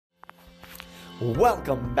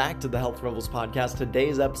Welcome back to the Health Rebels podcast.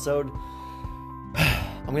 Today's episode,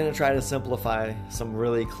 I'm going to try to simplify some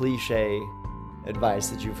really cliche advice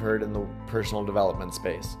that you've heard in the personal development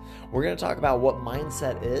space. We're going to talk about what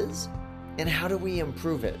mindset is and how do we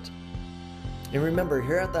improve it. And remember,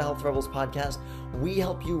 here at the Health Rebels podcast, we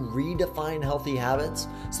help you redefine healthy habits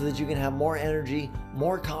so that you can have more energy,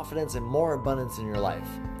 more confidence, and more abundance in your life.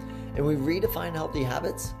 And we redefine healthy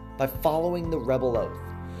habits by following the Rebel Oath.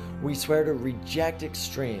 We swear to reject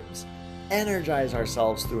extremes, energize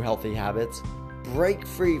ourselves through healthy habits, break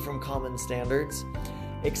free from common standards,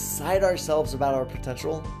 excite ourselves about our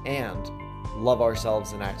potential, and love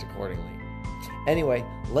ourselves and act accordingly. Anyway,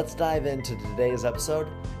 let's dive into today's episode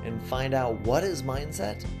and find out what is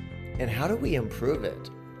mindset and how do we improve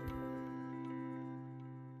it.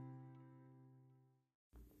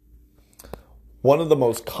 One of the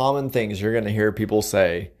most common things you're going to hear people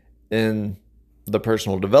say in the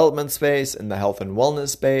personal development space, in the health and wellness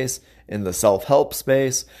space, in the self-help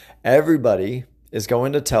space, everybody is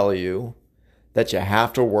going to tell you that you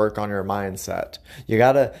have to work on your mindset. You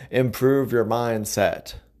got to improve your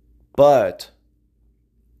mindset. But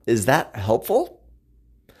is that helpful?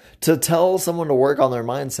 To tell someone to work on their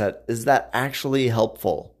mindset, is that actually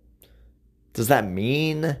helpful? Does that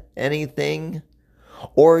mean anything?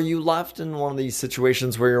 Or are you left in one of these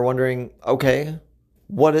situations where you're wondering, okay,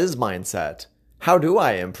 what is mindset? How do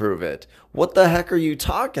I improve it? What the heck are you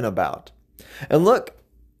talking about? And look,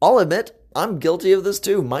 I'll admit, I'm guilty of this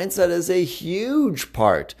too. Mindset is a huge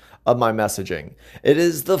part of my messaging. It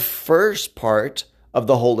is the first part of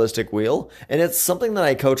the holistic wheel, and it's something that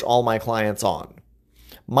I coach all my clients on.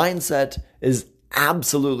 Mindset is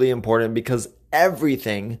absolutely important because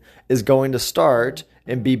everything is going to start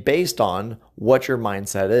and be based on what your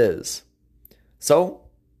mindset is. So,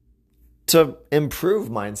 to improve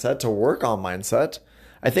mindset, to work on mindset,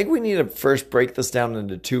 I think we need to first break this down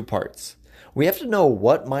into two parts. We have to know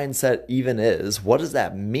what mindset even is. What does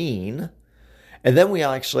that mean? And then we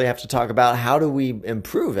actually have to talk about how do we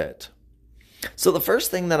improve it. So the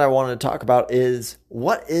first thing that I want to talk about is,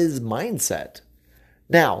 what is mindset?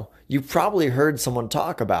 Now, you've probably heard someone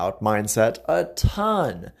talk about mindset a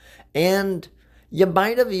ton, and you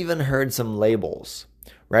might have even heard some labels.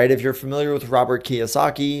 Right? If you're familiar with Robert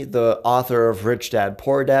Kiyosaki, the author of Rich Dad,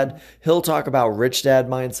 Poor Dad, he'll talk about rich dad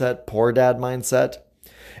mindset, poor dad mindset.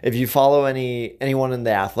 If you follow anyone in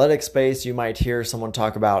the athletic space, you might hear someone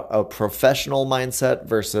talk about a professional mindset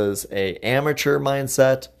versus an amateur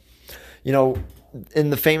mindset. You know, in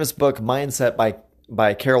the famous book Mindset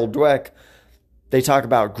by Carol Dweck, they talk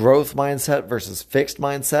about growth mindset versus fixed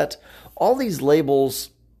mindset. All these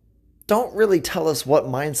labels don't really tell us what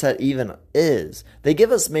mindset even is. They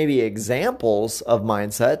give us maybe examples of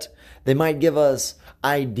mindset. They might give us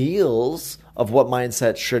ideals of what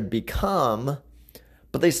mindset should become,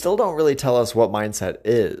 but they still don't really tell us what mindset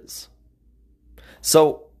is.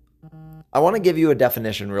 So I want to give you a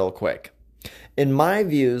definition real quick. In my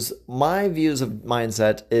views of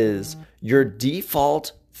mindset is your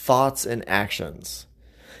default thoughts and actions.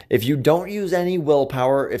 If you don't use any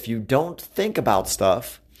willpower, if you don't think about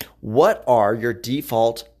stuff, what are your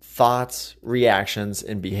default thoughts, reactions,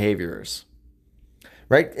 and behaviors?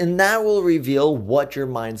 Right? And that will reveal what your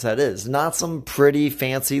mindset is. Not some pretty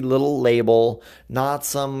fancy little label, not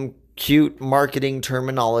some cute marketing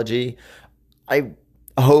terminology. I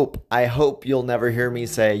hope you'll never hear me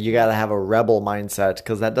say you got to have a rebel mindset,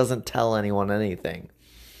 because that doesn't tell anyone anything.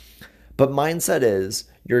 But mindset is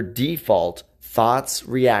your default thoughts,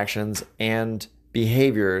 reactions, and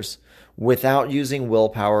behaviors without using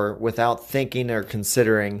willpower, without thinking or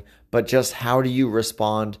considering, but just how do you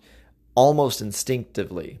respond almost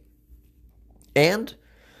instinctively. And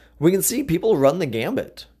we can see people run the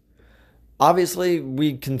gambit. Obviously,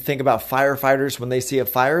 we can think about firefighters. When they see a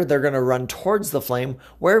fire, they're going to run towards the flame,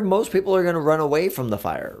 where most people are going to run away from the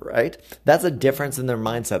fire, right? That's a difference in their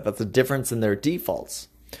mindset. That's a difference in their defaults.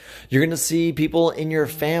 You're going to see people in your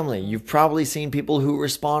family. You've probably seen people who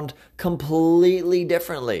respond completely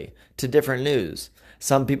differently to different news.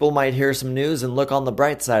 Some people might hear some news and look on the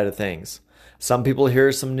bright side of things. Some people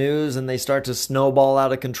hear some news and they start to snowball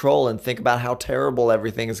out of control and think about how terrible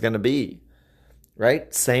everything is going to be.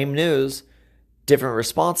 Right? Same news, different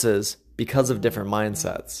responses because of different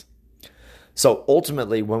mindsets. So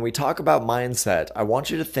ultimately, when we talk about mindset, I want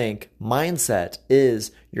you to think mindset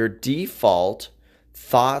is your default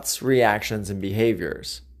thoughts, reactions, and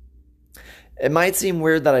behaviors. It might seem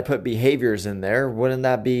weird that I put behaviors in there. Wouldn't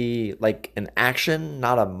that be like an action,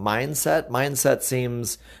 not a mindset? Mindset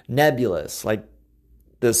seems nebulous, like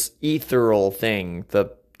this ethereal thing,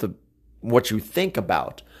 the what you think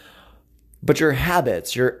about. But your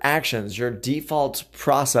habits, your actions, your default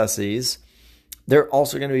processes, they're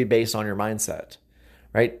also going to be based on your mindset,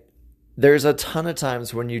 right? There's a ton of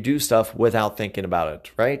times when you do stuff without thinking about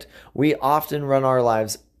it, right? We often run our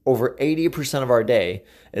lives over 80% of our day,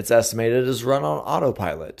 it's estimated, is run on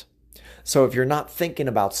autopilot. So if you're not thinking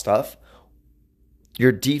about stuff,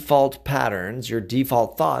 your default patterns, your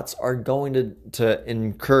default thoughts are going to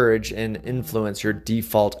encourage and influence your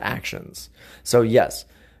default actions. So yes,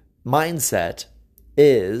 mindset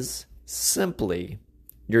is simply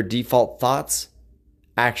your default thoughts,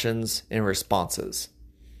 actions, and responses.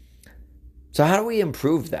 So how do we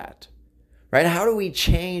improve that? Right? How do we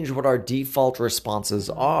change what our default responses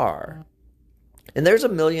are? And there's a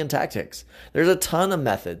million tactics. There's a ton of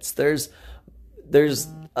methods. There's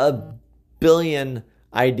a billion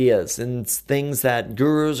ideas and things that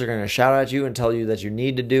gurus are going to shout at you and tell you that you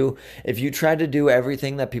need to do. If you tried to do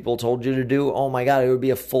everything that people told you to do, oh my God, it would be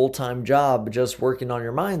a full-time job just working on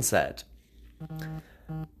your mindset.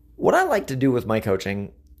 What I like to do with my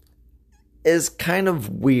coaching is kind of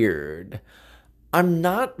weird. I'm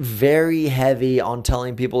not very heavy on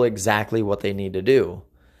telling people exactly what they need to do.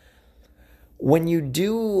 When you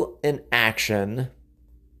do an action,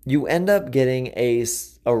 you end up getting a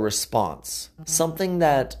response, something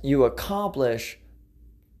that you accomplish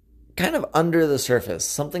kind of under the surface,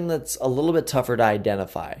 something that's a little bit tougher to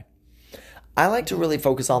identify. I like to really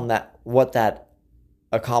focus on what that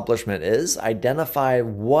accomplishment is, identify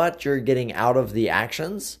what you're getting out of the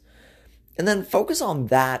actions, and then focus on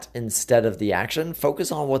that instead of the action.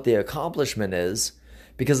 Focus on what the accomplishment is,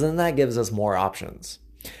 because then that gives us more options.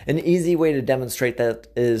 An easy way to demonstrate that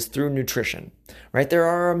is through nutrition, right? There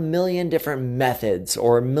are a million different methods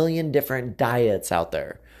or a million different diets out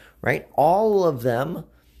there, right? All of them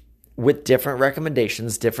with different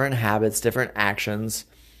recommendations, different habits, different actions.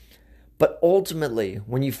 But ultimately,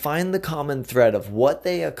 when you find the common thread of what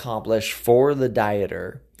they accomplish for the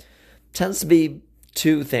dieter, tends to be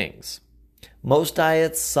two things. Most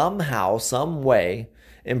diets somehow, some way,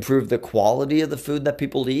 improve the quality of the food that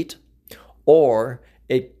people eat, or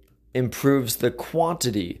it improves the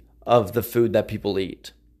quantity of the food that people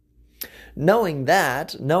eat. Knowing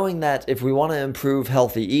that if we want to improve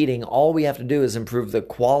healthy eating, all we have to do is improve the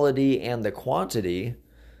quality and the quantity,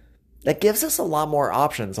 that gives us a lot more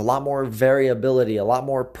options, a lot more variability, a lot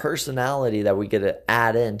more personality that we get to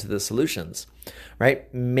add into the solutions,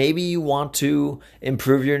 right? Maybe you want to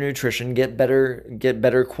improve your nutrition, get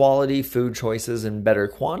better quality food choices and better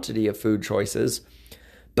quantity of food choices,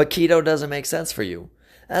 but keto doesn't make sense for you.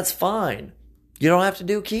 That's fine. You don't have to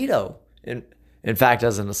do keto. In fact,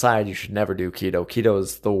 as an aside, you should never do keto. Keto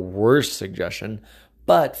is the worst suggestion,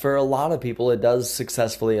 but for a lot of people, it does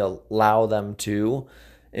successfully allow them to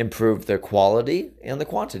improve their quality and the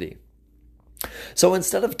quantity. So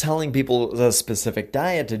instead of telling people the specific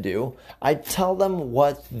diet to do, I tell them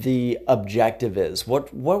what the objective is,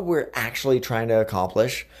 what we're actually trying to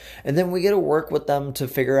accomplish, and then we get to work with them to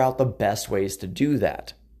figure out the best ways to do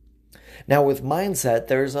that. Now with mindset,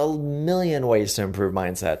 there's a million ways to improve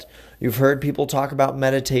mindset. You've heard people talk about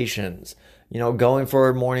meditations, going for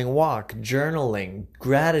a morning walk, journaling,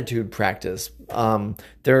 gratitude practice.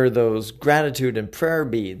 There are those gratitude and prayer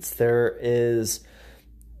beads. There's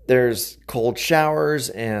cold showers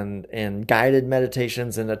and guided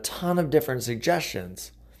meditations and a ton of different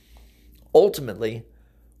suggestions. Ultimately,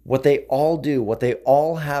 what they all do, what they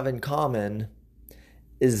all have in common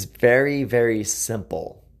is very, very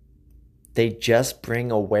simple. They just bring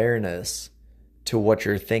awareness to what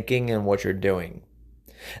you're thinking and what you're doing.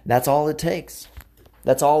 That's all it takes.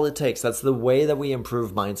 That's all it takes. That's the way that we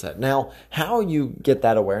improve mindset. Now, how you get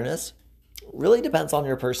that awareness really depends on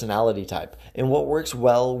your personality type and what works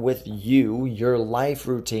well with you, your life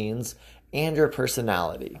routines, and your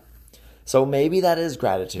personality. So maybe that is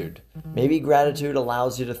gratitude. Maybe gratitude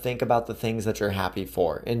allows you to think about the things that you're happy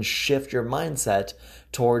for and shift your mindset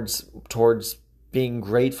towards being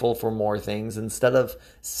grateful for more things instead of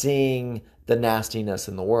seeing the nastiness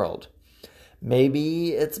in the world.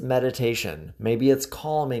 Maybe it's meditation. Maybe it's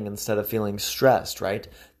calming instead of feeling stressed, right?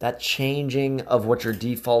 That changing of what your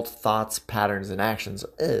default thoughts, patterns, and actions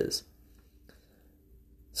is.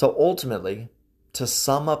 So ultimately, to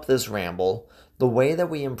sum up this ramble, the way that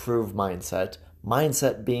we improve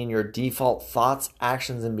mindset being your default thoughts,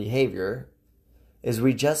 actions, and behavior, is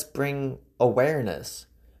we just bring awareness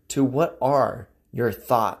to what are your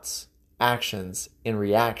thoughts, actions, and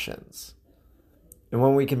reactions. And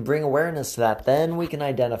when we can bring awareness to that, then we can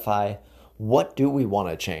identify what do we want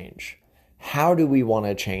to change? How do we want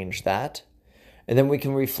to change that? And then we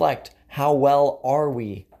can reflect, how well are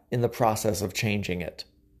we in the process of changing it?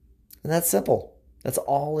 And that's simple. That's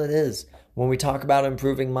all it is. when we talk about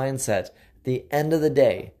improving mindset, at the end of the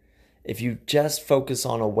day, if you just focus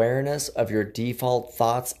on awareness of your default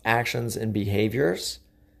thoughts, actions, and behaviors,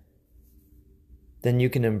 then you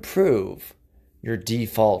can improve your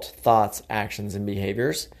default thoughts, actions, and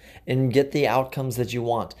behaviors and get the outcomes that you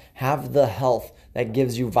want. Have the health that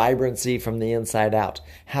gives you vibrancy from the inside out.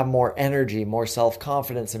 Have more energy, more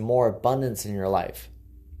self-confidence, and more abundance in your life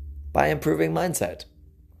by improving mindset.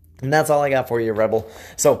 And that's all I got for you, Rebel.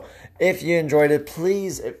 So if you enjoyed it,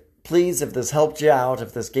 please, if this helped you out,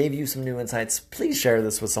 if this gave you some new insights, please share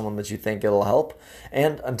this with someone that you think it'll help.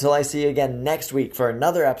 And until I see you again next week for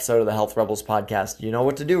another episode of the Health Rebels podcast, you know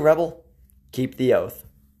what to do, Rebel. Keep the oath.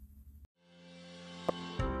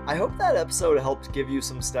 I hope that episode helped give you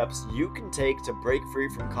some steps you can take to break free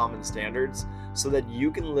from common standards so that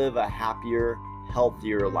you can live a happier,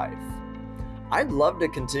 healthier life. I'd love to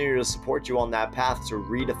continue to support you on that path to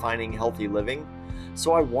redefining healthy living,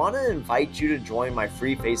 so I want to invite you to join my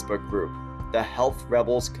free Facebook group, the Health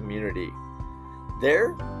Rebels Community.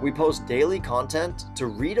 There, we post daily content to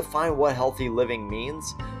redefine what healthy living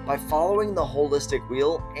means by following the Holistic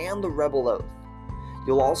Wheel and the Rebel Oath.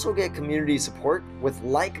 You'll also get community support with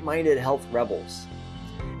like-minded health rebels.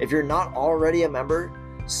 If you're not already a member,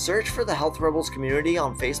 search for the Health Rebels Community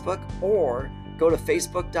on Facebook or go to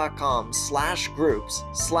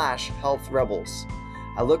facebook.com/groups/healthrebels.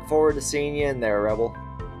 I look forward to seeing you in there, Rebel.